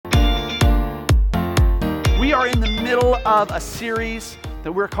We are in the middle of a series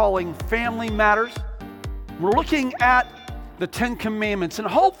that we're calling Family Matters. We're looking at the Ten Commandments and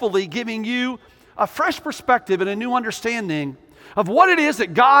hopefully giving you a fresh perspective and a new understanding of what it is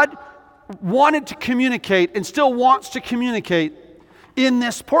that God wanted to communicate and still wants to communicate in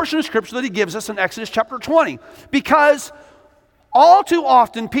this portion of Scripture that He gives us in Exodus chapter 20. Because all too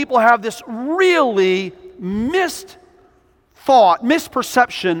often people have this really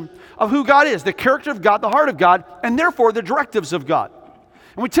misperception of who God is, the character of God, the heart of God, and therefore the directives of God.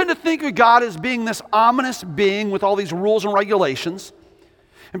 And we tend to think of God as being this ominous being with all these rules and regulations.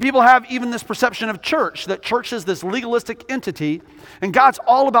 And people have even this perception of church, that church is this legalistic entity, and God's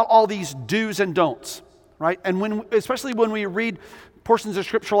all about all these do's and don'ts, right? And especially when we read portions of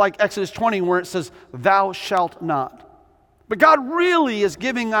Scripture like Exodus 20 where it says, "Thou shalt not." But God really is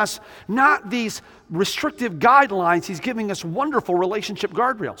giving us not these restrictive guidelines, He's giving us wonderful relationship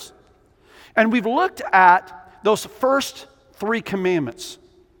guardrails. And we've looked at those first three commandments.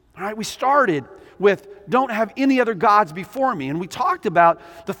 All right, we started with don't have any other gods before me. And we talked about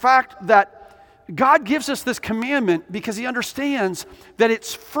the fact that God gives us this commandment because He understands that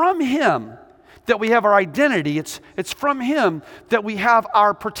it's from Him that we have our identity. It's from Him that we have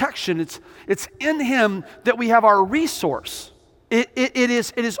our protection. It's in Him that we have our resource. It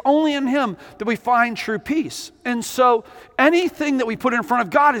is only in Him that we find true peace. And so anything that we put in front of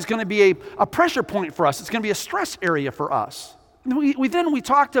God is going to be a pressure point for us. It's going to be a stress area for us. And we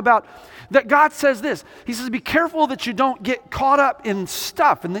talked about that God says this. He says, be careful that you don't get caught up in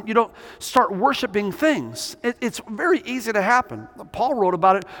stuff and that you don't start worshiping things. It's very easy to happen. Paul wrote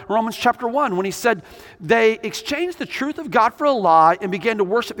about it in Romans chapter 1 when he said, they exchanged the truth of God for a lie and began to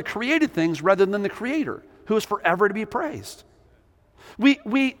worship the created things rather than the Creator, who is forever to be praised.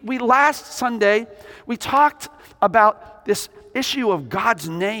 We last Sunday, we talked about this issue of God's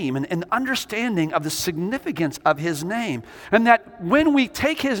name and understanding of the significance of His name. And that when we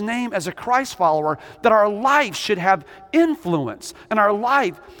take His name as a Christ follower, that our life should have influence and our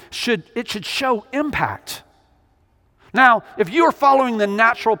life should show impact. Now, if you are following the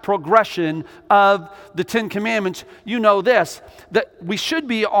natural progression of the Ten Commandments, you know this, that we should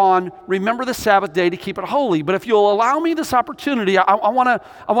be on remember the Sabbath day to keep it holy. But if you'll allow me this opportunity, I want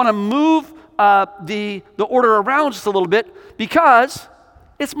to move the order around just a little bit because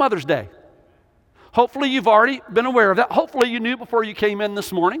it's Mother's Day. Hopefully you've already been aware of that. Hopefully you knew before you came in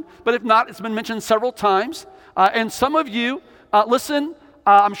this morning. But if not, it's been mentioned several times. And some of you, listen,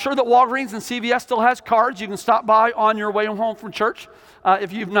 I'm sure that Walgreens and CVS still has cards you can stop by on your way home from church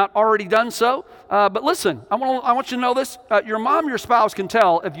if you've not already done so. But listen, I want you to know this. Your mom, your spouse can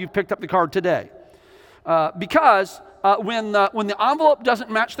tell if you've picked up the card today. Because when the envelope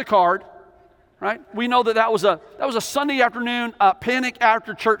doesn't match the card, right? We know that was a Sunday afternoon panic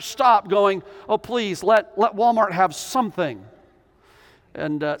after church stop going, oh please, let Walmart have something.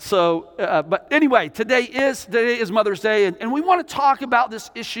 And but anyway, today is Mother's Day, and we want to talk about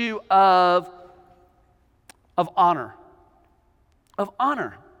this issue of honor. Of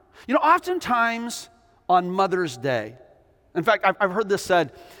honor. You know, oftentimes on Mother's Day, in fact, I've heard this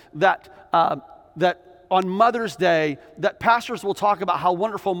said that on Mother's Day, that pastors will talk about how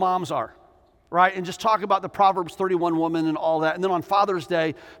wonderful moms are, right? And just talk about the Proverbs 31 woman and all that. And then on Father's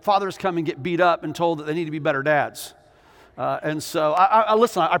Day, fathers come and get beat up and told that they need to be better dads. And so,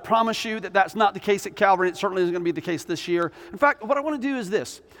 listen, I promise you that that's not the case at Calvary. It certainly isn't going to be the case this year. In fact, what I want to do is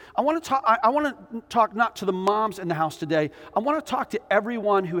this. I want to talk not to the moms in the house today. I want to talk to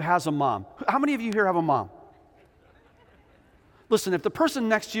everyone who has a mom. How many of you here have a mom? Listen, if the person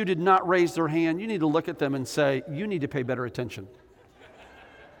next to you did not raise their hand, you need to look at them and say, you need to pay better attention.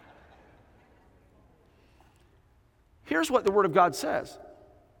 Here's what the Word of God says.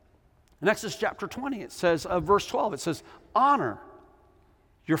 In Exodus chapter 20, it says, verse 12, it says, honor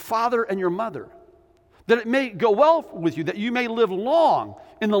your father and your mother, that it may go well with you, that you may live long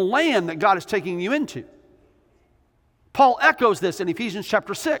in the land that God is taking you into. Paul echoes this in Ephesians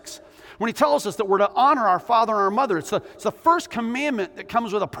chapter 6, when he tells us that we're to honor our father and our mother. It's the first commandment that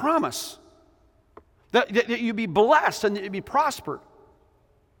comes with a promise, that you be blessed and that you be prospered.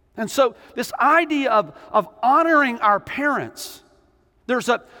 And so this idea of honoring our parents, there's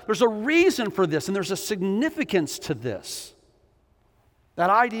a reason for this, and there's a significance to this. That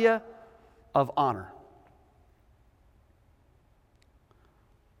idea of honor.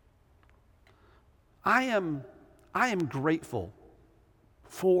 I am grateful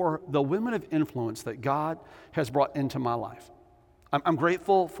for the women of influence that God has brought into my life. I'm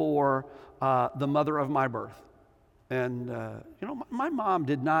grateful for the mother of my birth. And my mom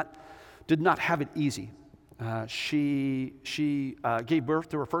did not have it easy. She gave birth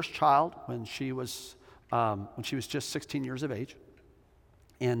to her first child when she was when she was just 16 years of age,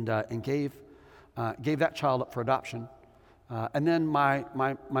 and gave that child up for adoption. And then my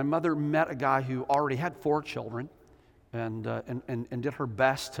mother met a guy who already had 4 children, and did her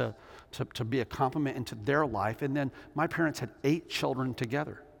best to be a complement into their life. And then my parents had 8 children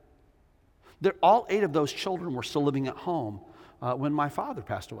together. All 8 of those children were still living at home when my father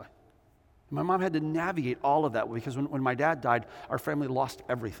passed away. My mom had to navigate all of that because when my dad died, our family lost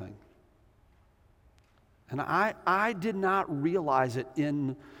everything. And I did not realize it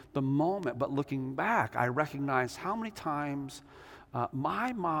in the moment, but looking back, I recognized how many times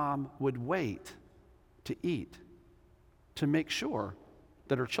my mom would wait to eat to make sure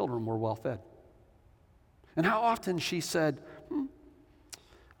that her children were well fed. And how often she said,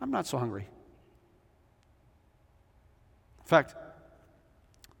 I'm not so hungry. In fact,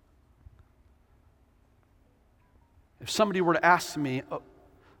 if somebody were to ask me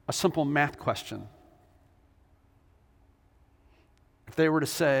a simple math question, if they were to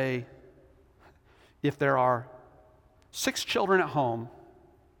say, if there are 6 children at home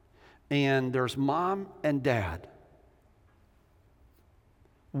and there's mom and dad,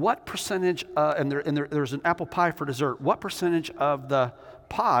 what percentage, there's an apple pie for dessert, what percentage of the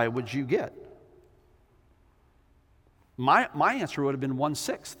pie would you get? My answer would have been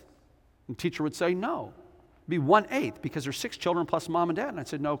 1/6. And the teacher would say no. It'd be 1/8 because there's 6 children plus mom and dad. And I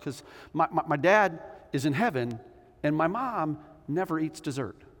said no, because my dad is in heaven and my mom never eats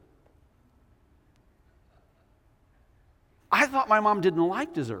dessert. I thought my mom didn't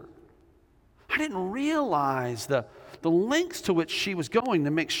like dessert. I didn't realize the lengths to which she was going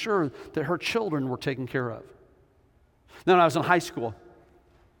to make sure that her children were taken care of. Then when I was in high school,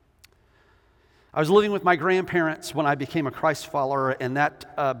 I was living with my grandparents when I became a Christ follower, and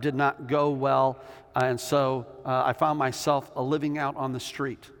that did not go well, and so I found myself living out on the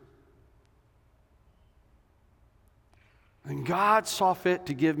street. And God saw fit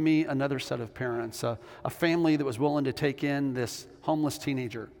to give me another set of parents, a family that was willing to take in this homeless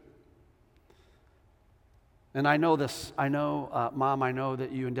teenager. And I know this. I know, Mom, I know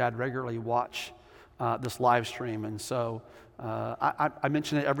that you and Dad regularly watch this live stream. And so I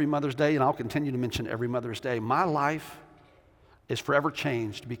mention it every Mother's Day, and I'll continue to mention it every Mother's Day. My life is forever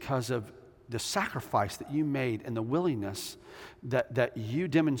changed because of the sacrifice that you made and the willingness that you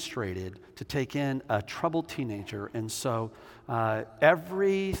demonstrated to take in a troubled teenager. And so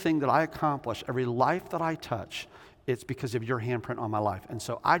everything that I accomplish, every life that I touch, it's because of your handprint on my life. And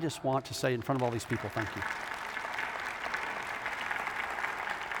so I just want to say in front of all these people, thank you.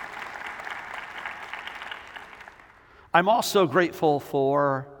 I'm also grateful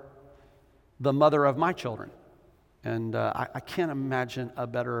for the mother of my children. And I can't imagine a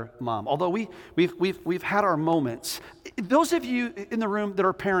better mom. Although we've had our moments. Those of you in the room that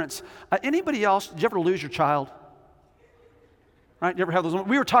are parents, anybody else, did you ever lose your child? Right? You ever have those moments?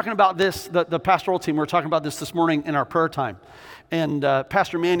 We were talking about this, the pastoral team, we were talking about this morning in our prayer time. And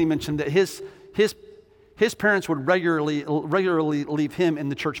Pastor Manny mentioned that his parents would regularly leave him in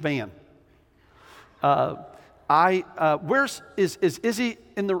the church van. Is Izzy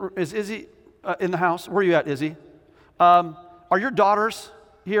in the house? Where are you at, Izzy? Are your daughters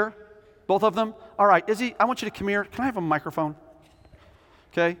here? Both of them? All right, Izzy, I want you to come here. Can I have a microphone?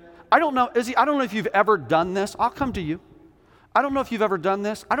 Okay. I don't know, Izzy, I don't know if you've ever done this. I'll come to you. I don't know if you've ever done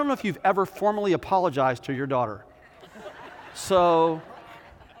this. I don't know if you've ever formally apologized to your daughter. So,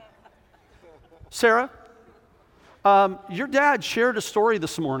 Sarah, your dad shared a story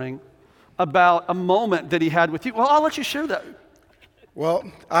this morning about a moment that he had with you. Well, I'll let you share that. Well,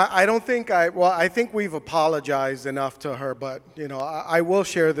 I don't think I think we've apologized enough to her, but, I will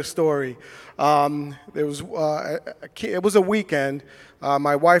share the story. It was a weekend.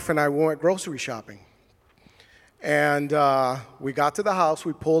 My wife and I went grocery shopping. And we got to the house,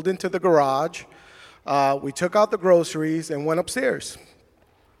 we pulled into the garage, we took out the groceries and went upstairs.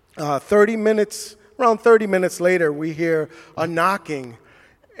 Around 30 minutes later, we hear a knocking,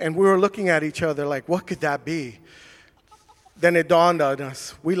 and we were looking at each other like, what could that be? Then it dawned on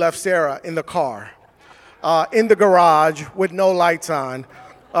us, we left Sarah in the car, in the garage with no lights on.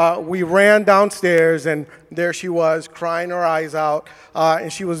 We ran downstairs, and there she was, crying her eyes out,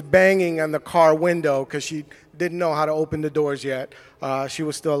 and she was banging on the car window because she didn't know how to open the doors yet. She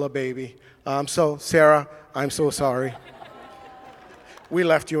was still a baby. So, Sarah, I'm so sorry. We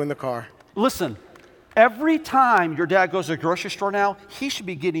left you in the car. Listen, every time your dad goes to the grocery store now, he should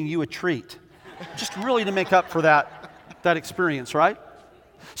be getting you a treat, just really to make up for that experience, right?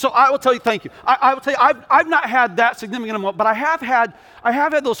 So I will tell you, thank you. I will tell you, I've not had that significant amount, but I have had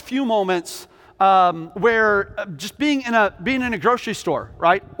those few moments where just being in a grocery store,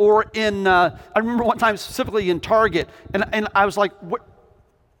 right? Or I remember one time specifically in Target, and I was like,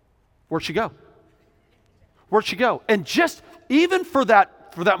 where'd she go? Where'd she go? And just even for that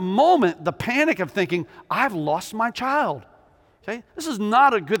moment, the panic of thinking, I've lost my child. Okay, this is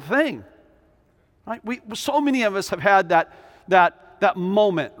not a good thing, right? So many of us have had that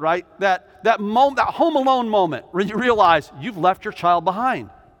moment, right? That Home Alone moment where you realize you've left your child behind.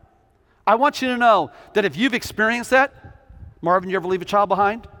 I want you to know that if you've experienced that, Marvin, you ever leave a child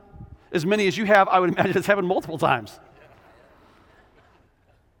behind? As many as you have, I would imagine it's happened multiple times.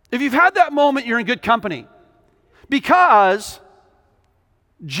 If you've had that moment, you're in good company. Because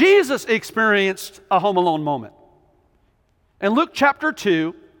Jesus experienced a Home Alone moment. In Luke chapter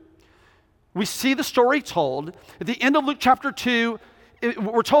 2, we see the story told. At the end of Luke chapter 2,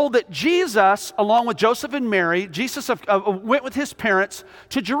 we're told that Jesus, along with Joseph and Mary, Jesus went with his parents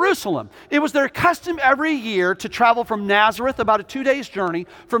to Jerusalem. It was their custom every year to travel from Nazareth, about a 2 days journey,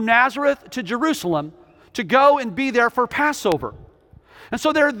 from Nazareth to Jerusalem, to go and be there for Passover. And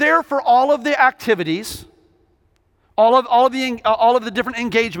so they're there for all of the activities, all of the different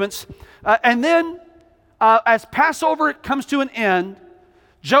engagements, and then as Passover comes to an end,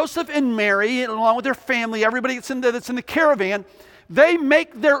 Joseph and Mary, along with their family, everybody that's in the caravan, they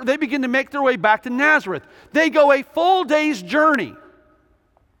begin to make their way back to Nazareth. They go a full day's journey.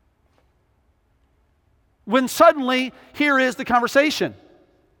 When suddenly, here is the conversation.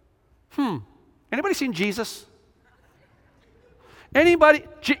 Anybody seen Jesus? Anybody?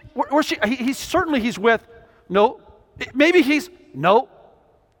 Where's she? He's with. No. Maybe he's. No.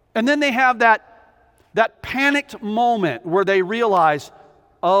 And then they have that panicked moment where they realize,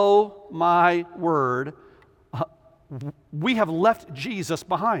 oh my word, we have left Jesus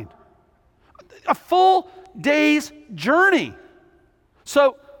behind. A full day's journey.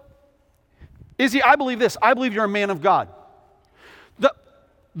 So, Izzy, I believe this. I believe you're a man of God.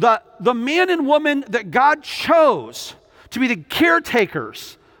 The man and woman that God chose to be the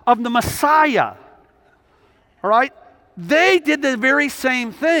caretakers of the Messiah, all right, they did the very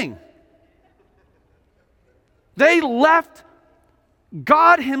same thing. They left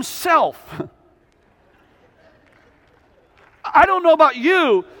God himself. I don't know about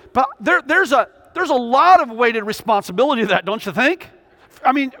you, but there's a lot of weighted responsibility to that, don't you think?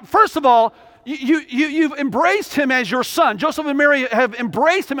 I mean, first of all, you've embraced him as your son. Joseph and Mary have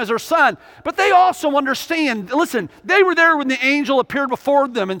embraced him as their son, but they also understand, listen, they were there when the angel appeared before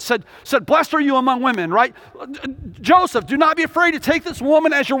them and said, blessed are you among women, right? Joseph, do not be afraid to take this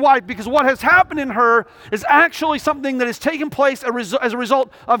woman as your wife, because what has happened in her is actually something that has taken place as a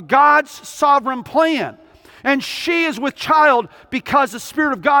result of God's sovereign plan. And she is with child because the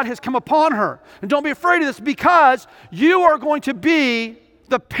Spirit of God has come upon her. And don't be afraid of this, because you are going to be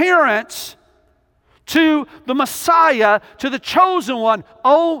the parents to the Messiah, to the chosen one.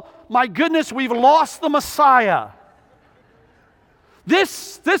 Oh my goodness, we've lost the Messiah.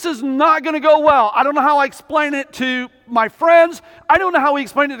 This is not going to go well. I don't know how I explain it to my friends. I don't know how we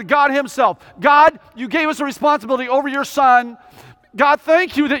explain it to God himself. God, you gave us a responsibility over your son. God,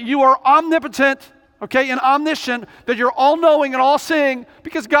 thank you that you are omnipotent, okay, and omniscient, that you're all-knowing and all-seeing,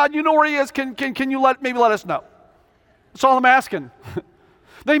 because God, you know where he is. Can you maybe let us know? That's all I'm asking.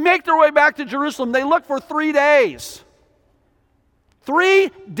 They make their way back to Jerusalem. They look for 3 days. 3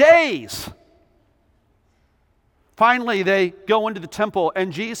 days. Finally, they go into the temple,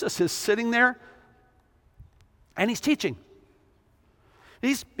 and Jesus is sitting there, and he's teaching.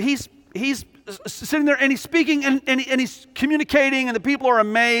 He's sitting there, and he's speaking, and he's communicating, and the people are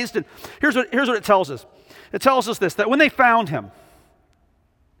amazed. And here's what it tells us. It tells us this, that when they found him,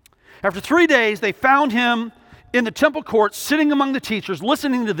 after 3 days, they found him in the temple courts, sitting among the teachers,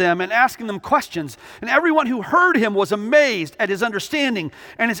 listening to them and asking them questions. And everyone who heard him was amazed at his understanding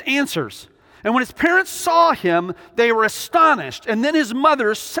and his answers. And when his parents saw him, they were astonished. And then his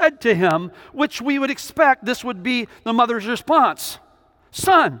mother said to him, which we would expect this would be the mother's response,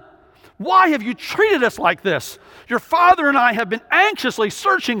 "Son, why have you treated us like this? Your father and I have been anxiously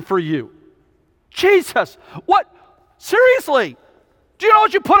searching for you." Jesus, what? Seriously? Do you know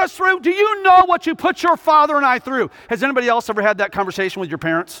what you put us through? Do you know what you put your father and I through? Has anybody else ever had that conversation with your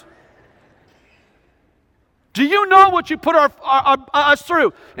parents? Do you know what you put us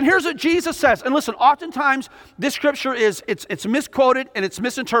through? And here's what Jesus says. And listen, oftentimes this scripture it's misquoted and it's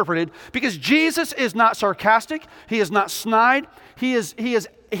misinterpreted, because Jesus is not sarcastic. He is not snide. He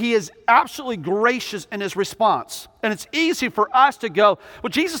is absolutely gracious in his response. And it's easy for us to go, well,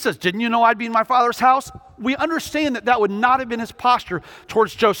 Jesus says, didn't you know I'd be in my Father's house? We understand that would not have been his posture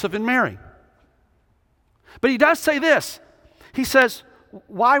towards Joseph and Mary. But he does say this. He says,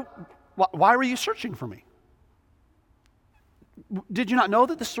 why Why were you searching for me? Did you not know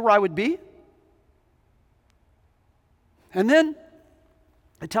that this is where I would be? And then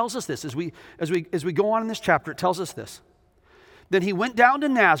it tells us this, as we go on in this chapter, it tells us this. Then he went down to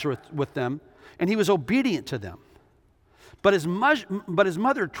Nazareth with them, and he was obedient to them. But his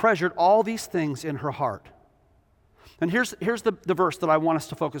mother treasured all these things in her heart. And here's the verse that I want us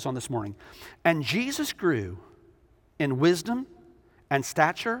to focus on this morning. And Jesus grew in wisdom and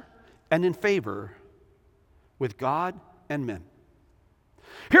stature and in favor with God and men.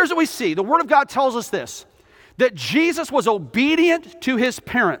 Here's what we see. The Word of God tells us this, that Jesus was obedient to his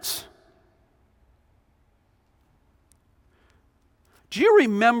parents. Do you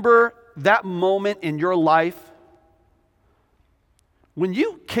remember that moment in your life when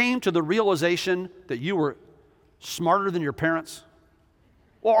you came to the realization that you were smarter than your parents?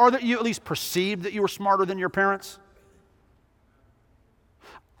 Or that you at least perceived that you were smarter than your parents?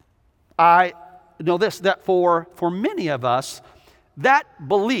 I know this, that for many of us, that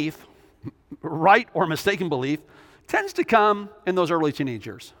belief, right or mistaken belief, tends to come in those early teenage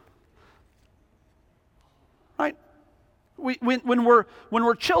years. Right? When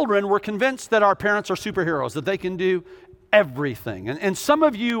we're children, we're convinced that our parents are superheroes, that they can do everything. And some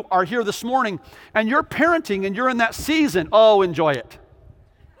of you are here this morning, and you're parenting, and you're in that season. Oh, enjoy it.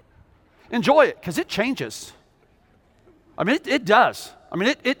 Enjoy it, because it changes. I mean, it does. I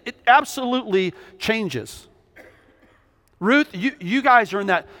mean, it absolutely changes. Ruth, you guys are in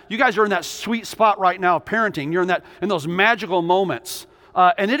that sweet spot right now of parenting. You're in those magical moments,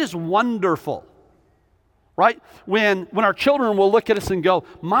 and it is wonderful, right? When our children will look at us and go,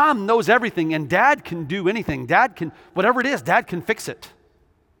 "Mom knows everything, and Dad can do anything. Dad can, whatever it is, Dad can fix it."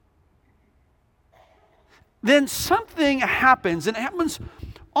 Then something happens, and it happens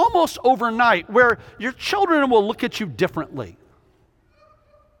almost overnight, where your children will look at you differently.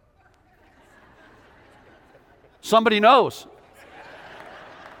 Somebody knows.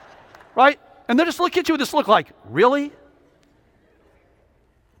 Right? And they just look at you with this look like, really?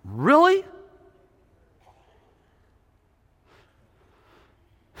 Really?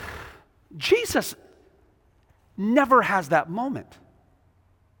 Jesus never has that moment.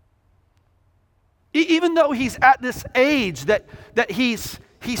 Even though he's at this age that he's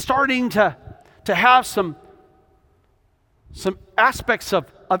starting to have some aspects of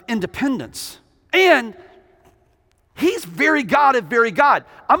independence. And he's very God of very God.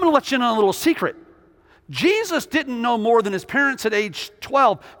 I'm going to let you in on a little secret. Jesus didn't know more than his parents at age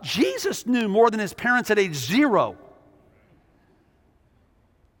 12. Jesus knew more than his parents at age 0.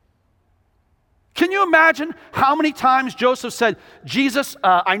 Can you imagine how many times Joseph said, "Jesus,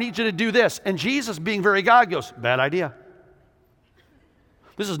 I need you to do this." And Jesus, being very God, goes, "Bad idea.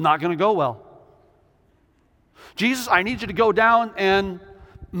 This is not going to go well. Jesus, I need you to go down and,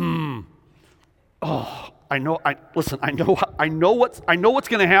 I know what's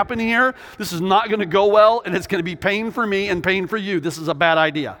going to happen here. This is not going to go well, and it's going to be pain for me and pain for you. This is a bad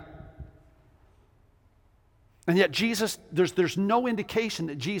idea." And yet Jesus, there's no indication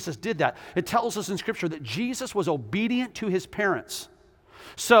that Jesus did that. It tells us in Scripture that Jesus was obedient to his parents.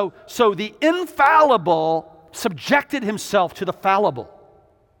 So the infallible subjected himself to the fallible.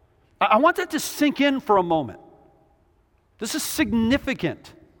 I want that to sink in for a moment. This is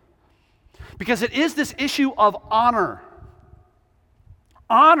significant. Because it is this issue of honor.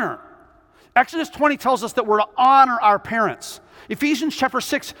 Honor. Exodus 20 tells us that we're to honor our parents. Ephesians chapter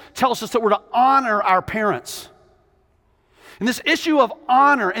 6 tells us that we're to honor our parents. And this issue of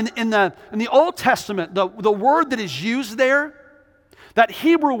honor, in the Old Testament, the word that is used there, that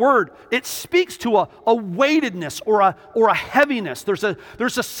Hebrew word, it speaks to a weightedness or a heaviness. There's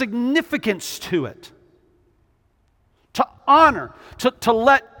a significance to it. To honor, to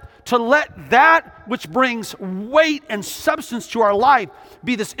let that which brings weight and substance to our life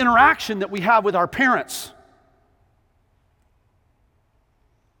be this interaction that we have with our parents.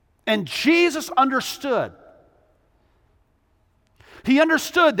 And Jesus understood. He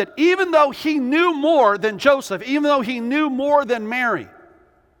understood that even though he knew more than Joseph, even though he knew more than Mary,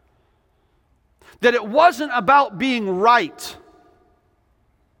 that it wasn't about being right.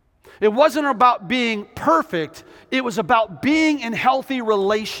 It wasn't about being perfect. It was about being in healthy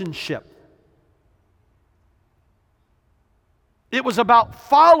relationship. It was about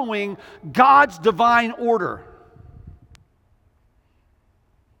following God's divine order.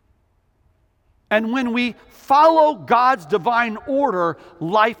 And when we follow God's divine order,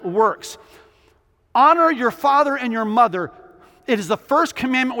 life works. Honor your father and your mother. It is the first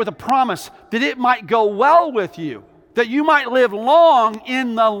commandment with a promise that it might go well with you, that you might live long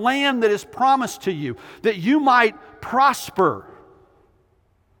in the land that is promised to you, that you might prosper.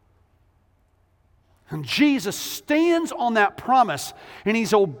 And Jesus stands on that promise, and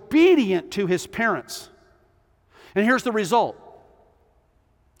he's obedient to his parents. And here's the result.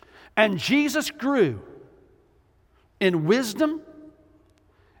 And Jesus grew in wisdom,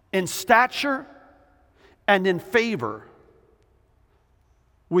 in stature, and in favor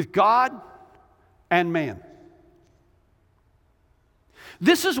with God and man.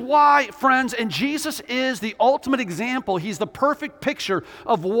 This is why, friends, and Jesus is the ultimate example. He's the perfect picture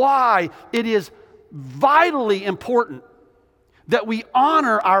of why it is vitally important that we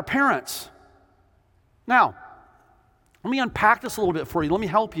honor our parents. Now, let me unpack this a little bit for you. Let me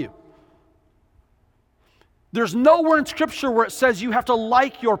help you. There's nowhere in Scripture where it says you have to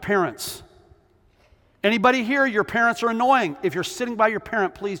like your parents. Anybody here, your parents are annoying. If you're sitting by your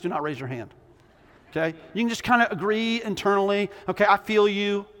parent, please do not raise your hand. Okay? You can just kind of agree internally. Okay, I feel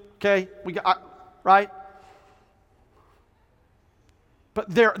you. Okay? Right? But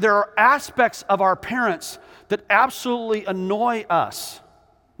there are aspects of our parents that absolutely annoy us.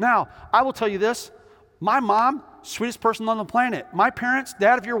 Now, I will tell you this. My mom, sweetest person on the planet. My parents,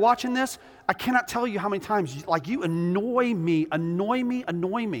 Dad, if you're watching this, I cannot tell you how many times, you annoy me.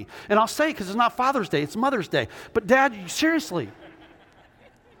 And I'll say it because it's not Father's Day, it's Mother's Day. But Dad, seriously.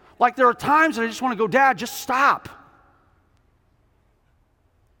 There are times that I just want to go, Dad, just stop.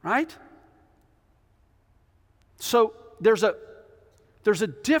 Right? So there's a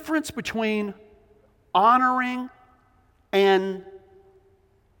difference between honoring and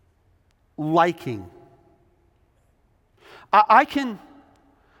liking.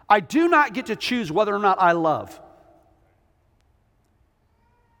 I do not get to choose whether or not I love.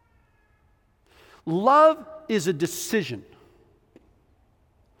 Love is a decision.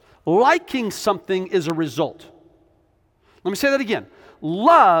 Liking something is a result. Let me say that again.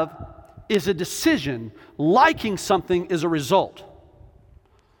 Love is a decision. Liking something is a result.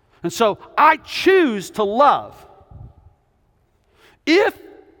 And so I choose to love. If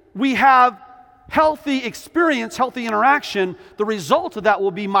we have healthy experience, healthy interaction, the result of that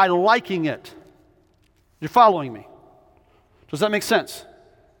will be my liking it. You're following me? Does that make sense?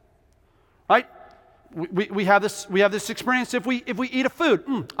 Right? We have this experience if we eat a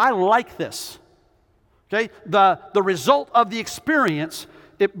food. I like this. Okay? The result of the experience,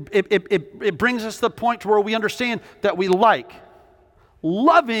 it brings us to the point to where we understand that we like.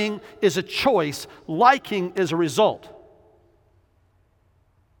 Loving is a choice. Liking is a result.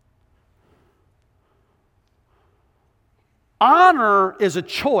 Honor is a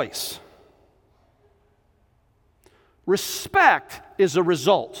choice. Respect is a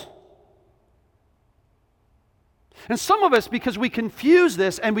result. And some of us, because we confuse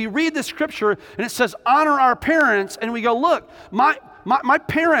this and we read the scripture and it says honor our parents, and we go, look, my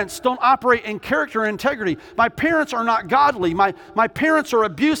parents don't operate in character and integrity. My parents are not godly. My parents are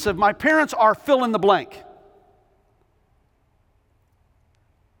abusive. My parents are fill in the blank.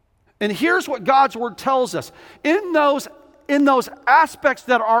 And here's what God's word tells us. In those aspects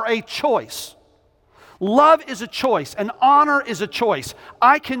that are a choice, love is a choice and honor is a choice.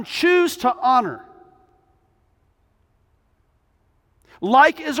 I can choose to honor.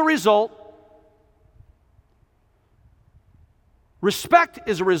 Like is a result. Respect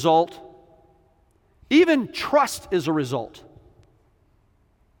is a result. Even trust is a result.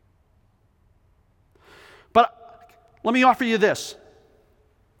 But let me offer you this.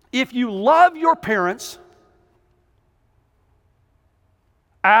 If you love your parents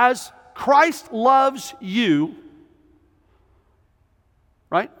as Christ loves you,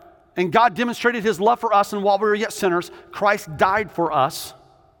 right? And God demonstrated his love for us, and while we were yet sinners, Christ died for us.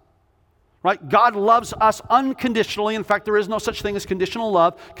 Right? God loves us unconditionally. In fact, there is no such thing as conditional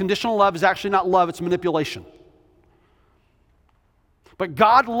love. Conditional love is actually not love, it's manipulation. But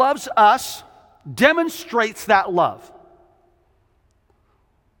God loves us, demonstrates that love.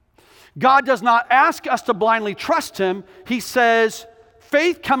 God does not ask us to blindly trust him. He says,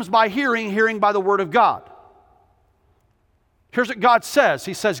 faith comes by hearing, hearing by the word of God. Here's what God says.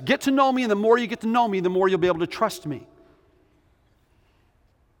 He says, get to know me, and the more you get to know me, the more you'll be able to trust me.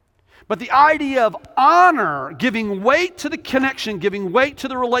 But the idea of honor, giving weight to the connection, giving weight to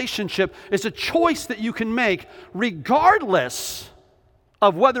the relationship, is a choice that you can make regardless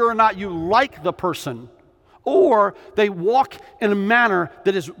of whether or not you like the person or they walk in a manner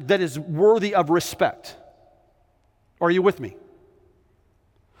that is worthy of respect. Are you with me?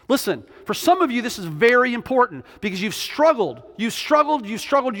 Listen, for some of you, this is very important because you've struggled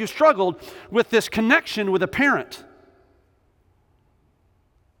with this connection with a parent.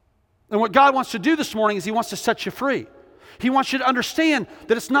 And what God wants to do this morning is he wants to set you free. He wants you to understand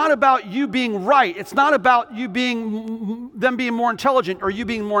that it's not about you being right. It's not about you them being more intelligent or you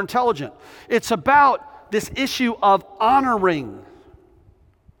being more intelligent. It's about this issue of honoring,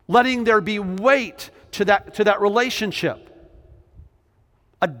 letting there be weight to that relationship,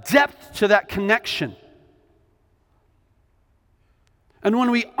 a depth to that connection. And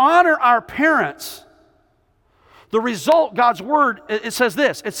when we honor our parents, the result, God's word, it says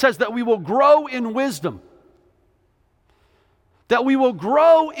this. It says that we will grow in wisdom. That we will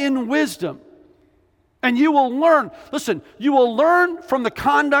grow in wisdom. And you will learn, listen, you will learn from the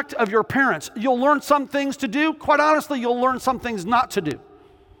conduct of your parents. You'll learn some things to do. Quite honestly, you'll learn some things not to do.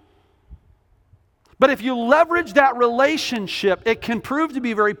 But if you leverage that relationship, it can prove to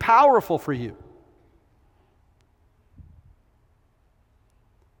be very powerful for you.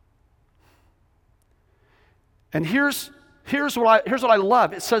 And here's what I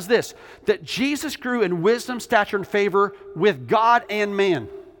love. It says this, that Jesus grew in wisdom, stature, and favor with God and man.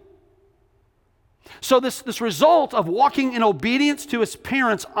 So this result of walking in obedience to his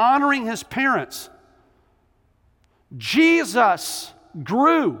parents, honoring his parents, Jesus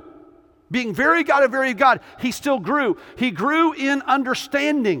grew. Being very God and very God, he still grew. He grew in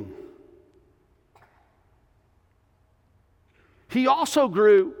understanding. He also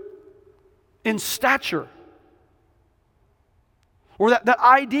grew in stature. Or that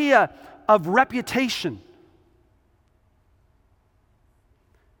idea of reputation.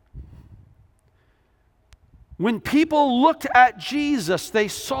 When people looked at Jesus, they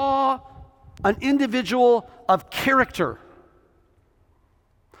saw an individual of character,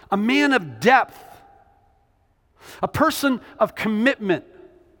 a man of depth, a person of commitment,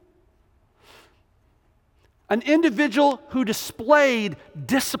 an individual who displayed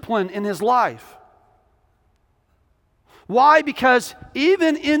discipline in his life. Why? Because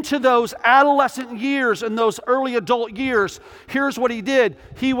even into those adolescent years and those early adult years, here's what he did.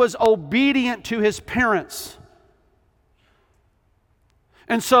 He was obedient to his parents.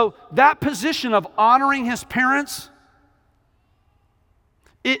 And so that position of honoring his parents,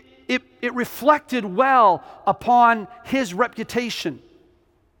 it reflected well upon his reputation.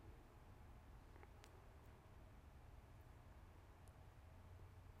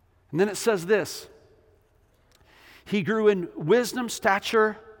 And then it says this. He grew in wisdom,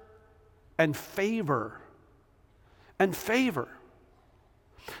 stature, and favor. And favor.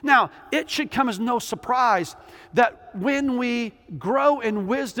 Now, it should come as no surprise that when we grow in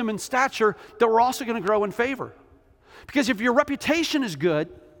wisdom and stature, that we're also going to grow in favor. Because if your reputation is good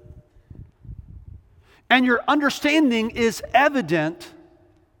and your understanding is evident,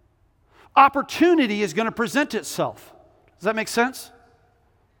 opportunity is going to present itself. Does that make sense?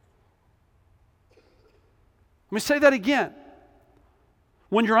 Let me say that again.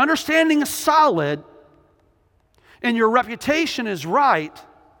 When your understanding is solid and your reputation is right,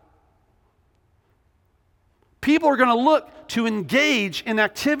 people are going to look to engage in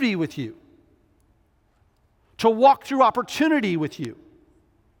activity with you, to walk through opportunity with you,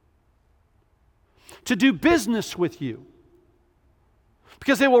 to do business with you,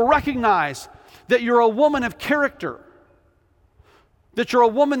 because they will recognize that you're a woman of character, that you're a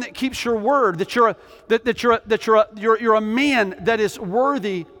woman that keeps your word, that you're a man that is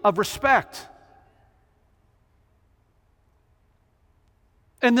worthy of respect.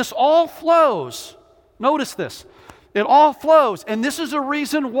 And this all flows. Notice this. It all flows. And this is a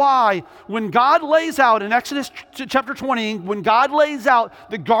reason why when God lays out in Exodus chapter 20, when God lays out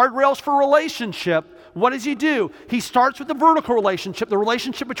the guardrails for relationship, what does he do? He starts with the vertical relationship, the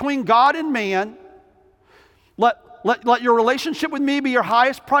relationship between God and man. Let your relationship with me be your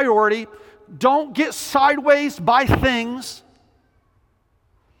highest priority. Don't get sideways by things.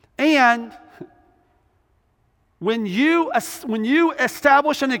 And when you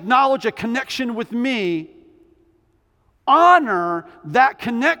establish and acknowledge a connection with me, honor that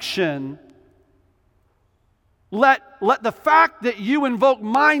connection. Let the fact that you invoke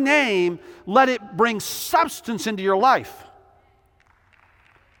my name, let it bring substance into your life.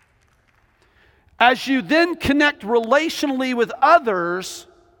 As you then connect relationally with others,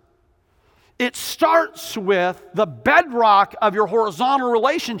 it starts with the bedrock of your horizontal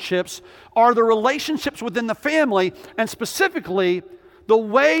relationships are the relationships within the family, and specifically the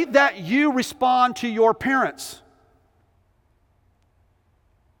way that you respond to your parents.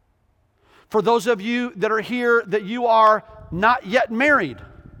 For those of you that are here that you are not yet married,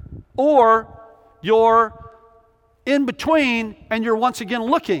 or you're in between and you're once again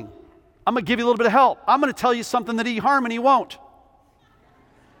looking, I'm going to give you a little bit of help. I'm going to tell you something that eHarmony won't.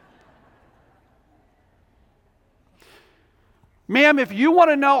 Ma'am, if you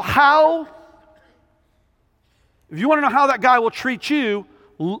want to know how If you want to know how that guy will treat you,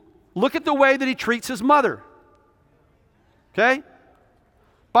 look at the way that he treats his mother. Okay?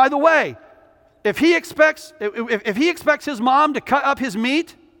 By the way, if he expects his mom to cut up his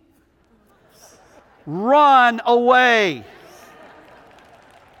meat, run away.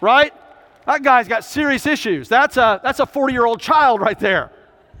 Right? That guy's got serious issues. That's a 40-year-old child right there.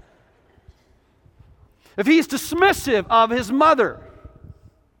 If he's dismissive of his mother,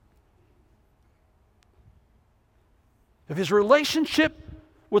 if his relationship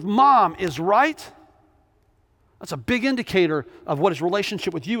with mom is right, that's a big indicator of what his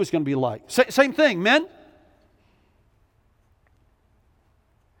relationship with you is going to be like. Same thing, men.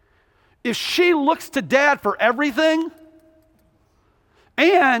 If she looks to dad for everything,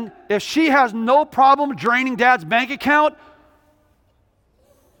 and if she has no problem draining dad's bank account,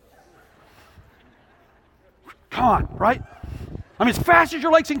 come on, right? I mean, as fast as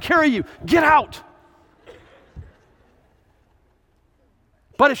your legs can carry you, get out.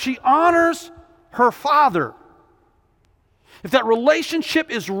 But if she honors her father, if that relationship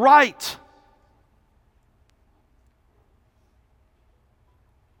is right,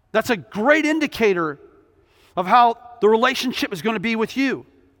 that's a great indicator of how the relationship is going to be with you.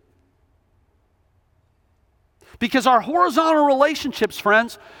 Because our horizontal relationships,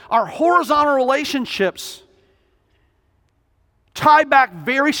 friends, our horizontal relationships tie back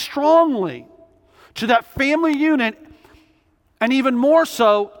very strongly to that family unit, and even more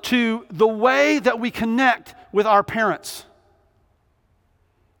so to the way that we connect with our parents.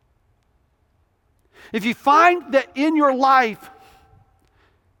 If you find that in your life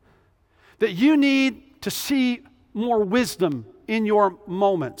that you need to see more wisdom in your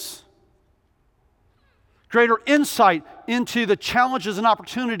moments, greater insight into the challenges and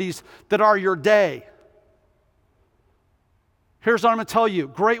opportunities that are your day, here's what I'm going to tell you.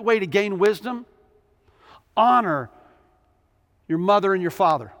 Great way to gain wisdom: honor your mother and your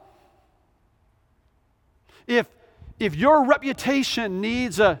father. If your reputation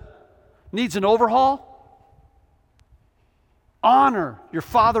needs an overhaul, honor your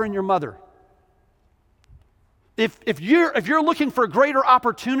father and your mother. If you're looking for a greater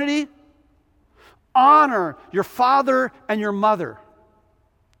opportunity, honor your father and your mother.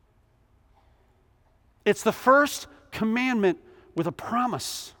 It's the first commandment with a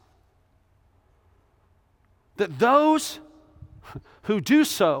promise that those who do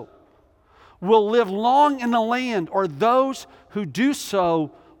so will live long in the land, or those who do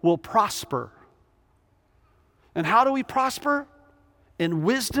so will prosper. And how do we prosper? In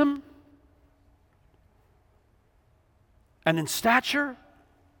wisdom and in stature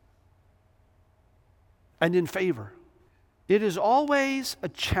and in favor. It is always a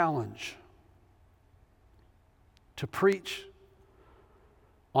challenge to preach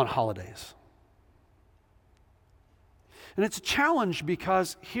on holidays. And it's a challenge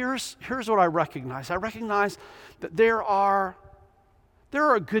because here's what I recognize. I recognize that there are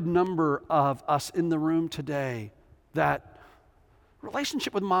a good number of us in the room today that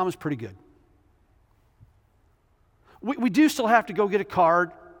relationship with mom is pretty good. We do still have to go get a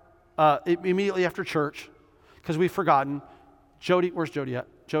card immediately after church because we've forgotten. Jody, where's Jody at?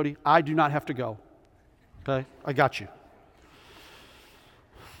 Jody, I do not have to go. Okay? I got you.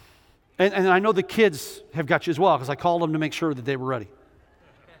 And I know the kids have got you as well because I called them to make sure that they were ready.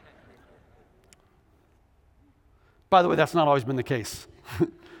 By the way, that's not always been the case.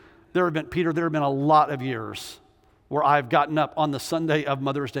 There have been a lot of years where I've gotten up on the Sunday of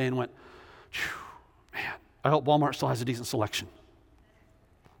Mother's Day and went, man, I hope Walmart still has a decent selection.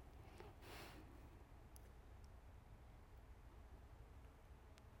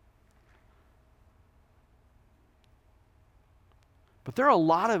 But there are a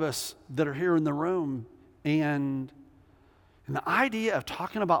lot of us that are here in the room, and the idea of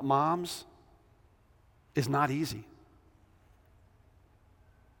talking about moms is not easy.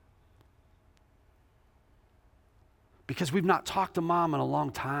 Because we've not talked to mom in a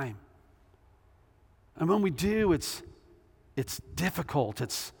long time. And when we do, it's difficult,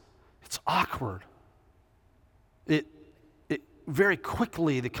 it's awkward. It very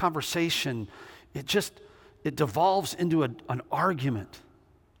quickly, the conversation, it devolves into an argument.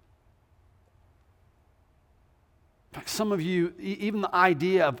 In fact, some of you, even the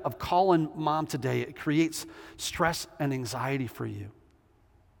idea of calling mom today, it creates stress and anxiety for you.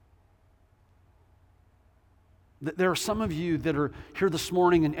 There are some of you that are here this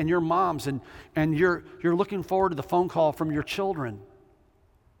morning and you're moms and you're looking forward to the phone call from your children.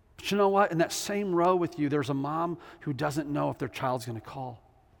 But you know what? In that same row with you, there's a mom who doesn't know if their child's going to call.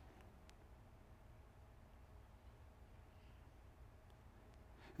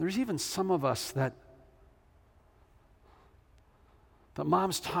 There's even some of us that that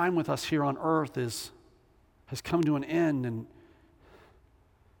Mom's time with us here on earth has come to an end, and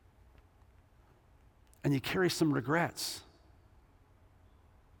you carry some regrets.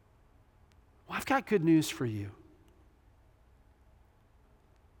 Well, I've got good news for you.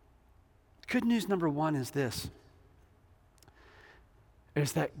 Good news number one is this,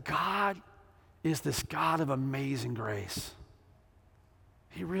 is that God is this God of amazing grace.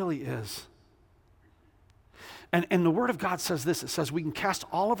 He really is. And the Word of God says this, it says we can cast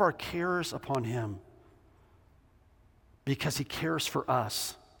all of our cares upon Him because He cares for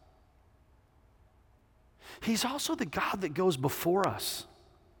us. He's also the God that goes before us.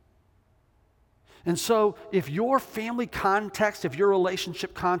 And so if your family context, if your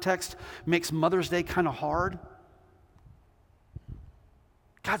relationship context makes Mother's Day kind of hard,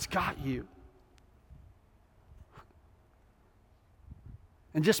 God's got you.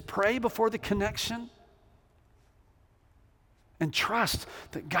 And just pray before the connection and trust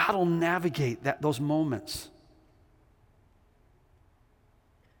that God will navigate those moments.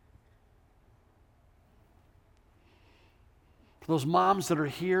 For those moms that are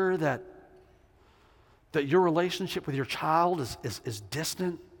here that your relationship with your child is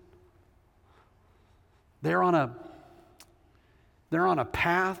distant, they're on a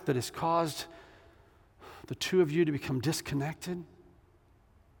path that has caused the two of you to become disconnected.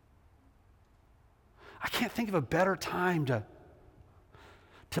 I can't think of a better time to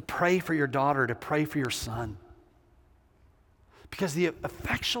pray for your daughter, to pray for your son. Because the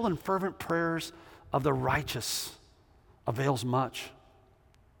effectual and fervent prayers of the righteous avails much.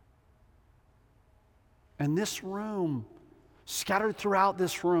 And this room, scattered throughout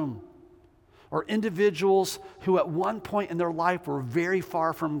this room, are individuals who at one point in their life were very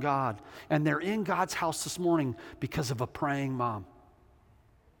far from God. And they're in God's house this morning because of a praying mom,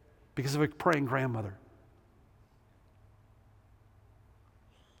 because of a praying grandmother.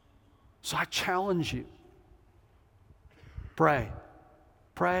 So I challenge you, pray,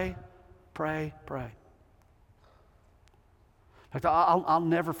 pray, pray, pray. In fact, I'll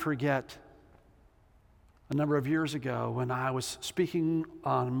never forget a number of years ago when I was speaking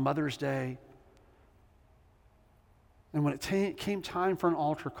on Mother's Day, and when it came time for an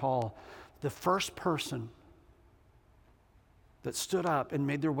altar call, the first person that stood up and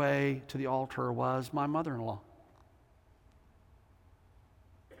made their way to the altar was my mother-in-law.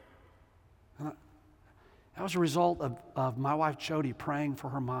 And that was a result of my wife Jody praying for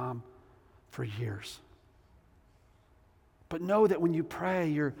her mom for years. But know that when you pray,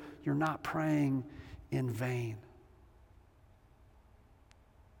 you're not praying in vain.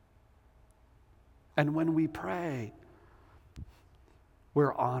 And when we pray,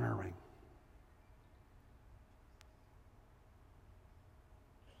 we're honoring.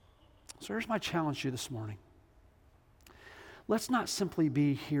 So here's my challenge to you this morning. Let's not simply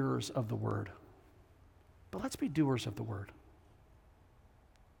be hearers of the word, but let's be doers of the word.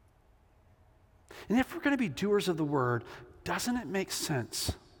 And if we're going to be doers of the word, doesn't it make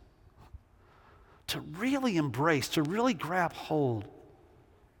sense to really embrace, to really grab hold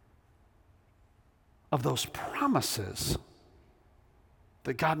of those promises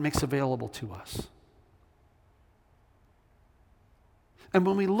that God makes available to us? And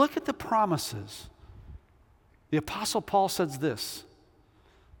when we look at the promises, the Apostle Paul says this,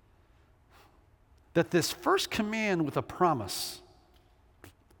 that this first command with a promise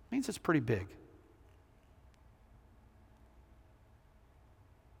means it's pretty big.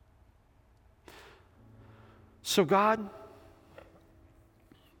 So God,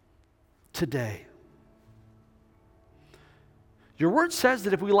 today, your word says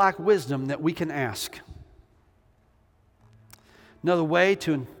that if we lack wisdom, that we can ask. Another way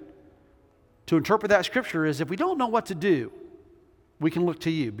to interpret that scripture is if we don't know what to do, we can look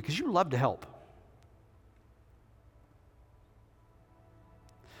to you because you love to help.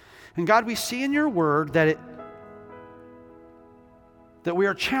 And God, we see in your word that we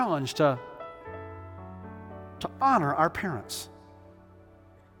are challenged to honor our parents.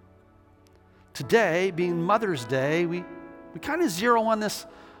 Today, being Mother's Day, we kind of zero on this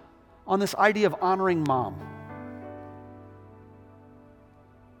idea of honoring mom.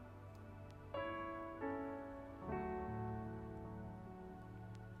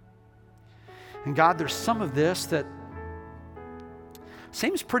 And God, there's some of this that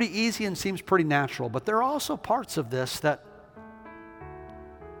seems pretty easy and seems pretty natural, but there are also parts of this that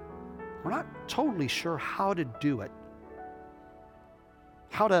we're not totally sure how to do it.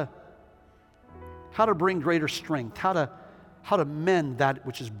 How to bring greater strength, how to mend that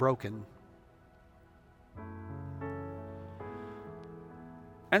which is broken.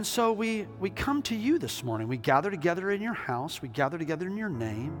 And so we come to you this morning. We gather together in your house. We gather together in your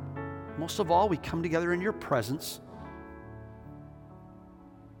name. Most of all, we come together in your presence.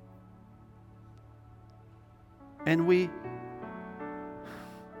 And we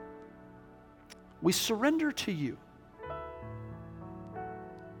surrender to you.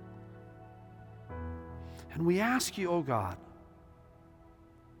 And we ask you, oh God,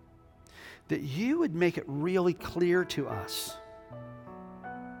 that you would make it really clear to us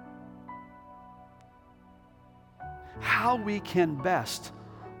how we can best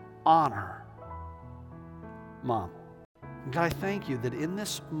honor Mom. And God, I thank you that in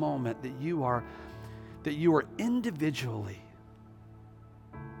this moment that you are individually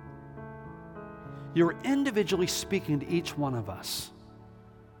speaking to each one of us.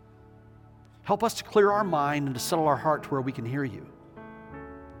 Help us to clear our mind and to settle our heart to where we can hear you.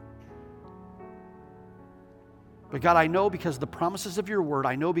 But God, I know because of the promises of your word,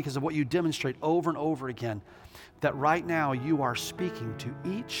 I know because of what you demonstrate over and over again, that right now you are speaking to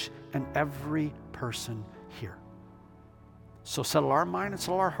each and every person here. So settle our mind and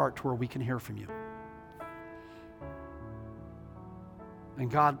settle our heart to where we can hear from you. And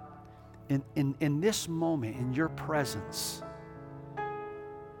God, in this moment, in your presence,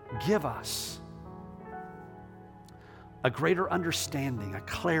 give us a greater understanding, a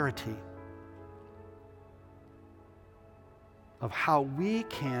clarity of how we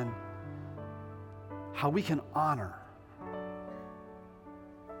can honor.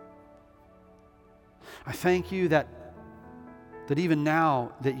 I thank you that even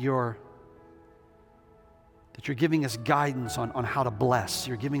now that you're giving us guidance on how to bless.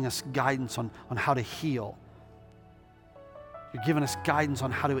 You're giving us guidance on how to heal. You're giving us guidance on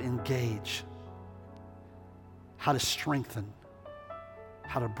how to engage, how to strengthen,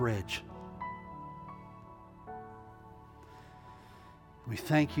 how to bridge. We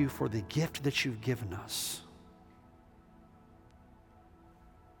thank you for the gift that you've given us.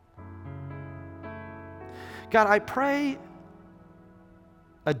 God, I pray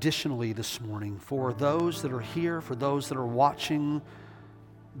additionally this morning for those that are here, for those that are watching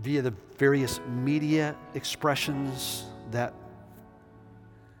via the various media expressions that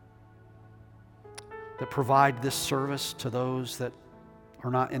provide this service to those that are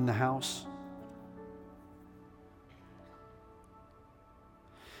not in the house.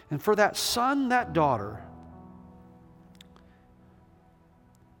 And for that son, that daughter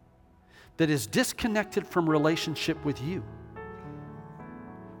that is disconnected from relationship with you.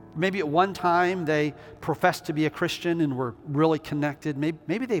 Maybe at one time they professed to be a Christian and were really connected.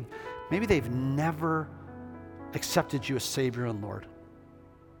 Maybe they've never accepted you as Savior and Lord.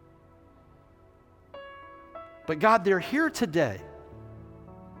 But God, they're here today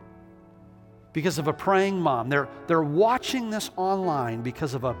because of a praying mom. They're watching this online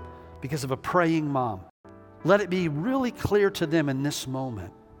because of a praying mom. Let it be really clear to them in this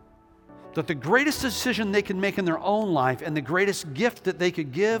moment that the greatest decision they can make in their own life and the greatest gift that they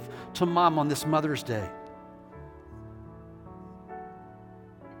could give to Mom on this Mother's Day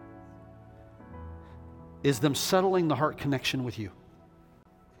is them settling the heart connection with you.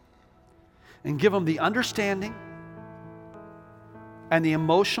 And give them the understanding and the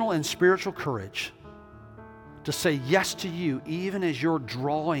emotional and spiritual courage to say yes to you even as you're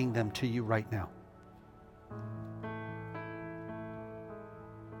drawing them to you right now.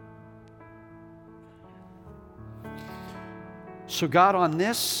 So God, on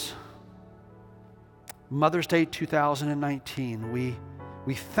this Mother's Day 2019, we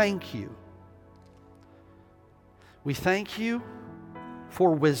thank you. We thank you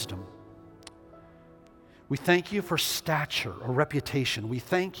for wisdom. We thank you for stature or reputation. We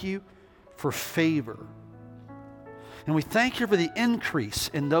thank you for favor. And we thank you for the increase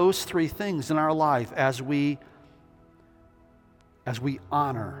in those three things in our life as we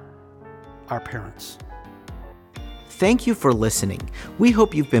honor our parents. Thank you for listening. We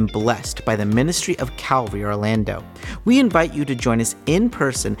hope you've been blessed by the ministry of Calvary Orlando. We invite you to join us in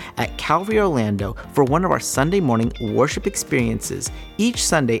person at Calvary Orlando for one of our Sunday morning worship experiences each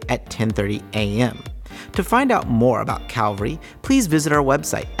Sunday at 10:30 a.m. To find out more about Calvary, please visit our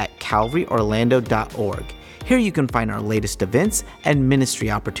website at calvaryorlando.org. Here you can find our latest events and ministry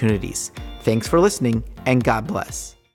opportunities. Thanks for listening, and God bless.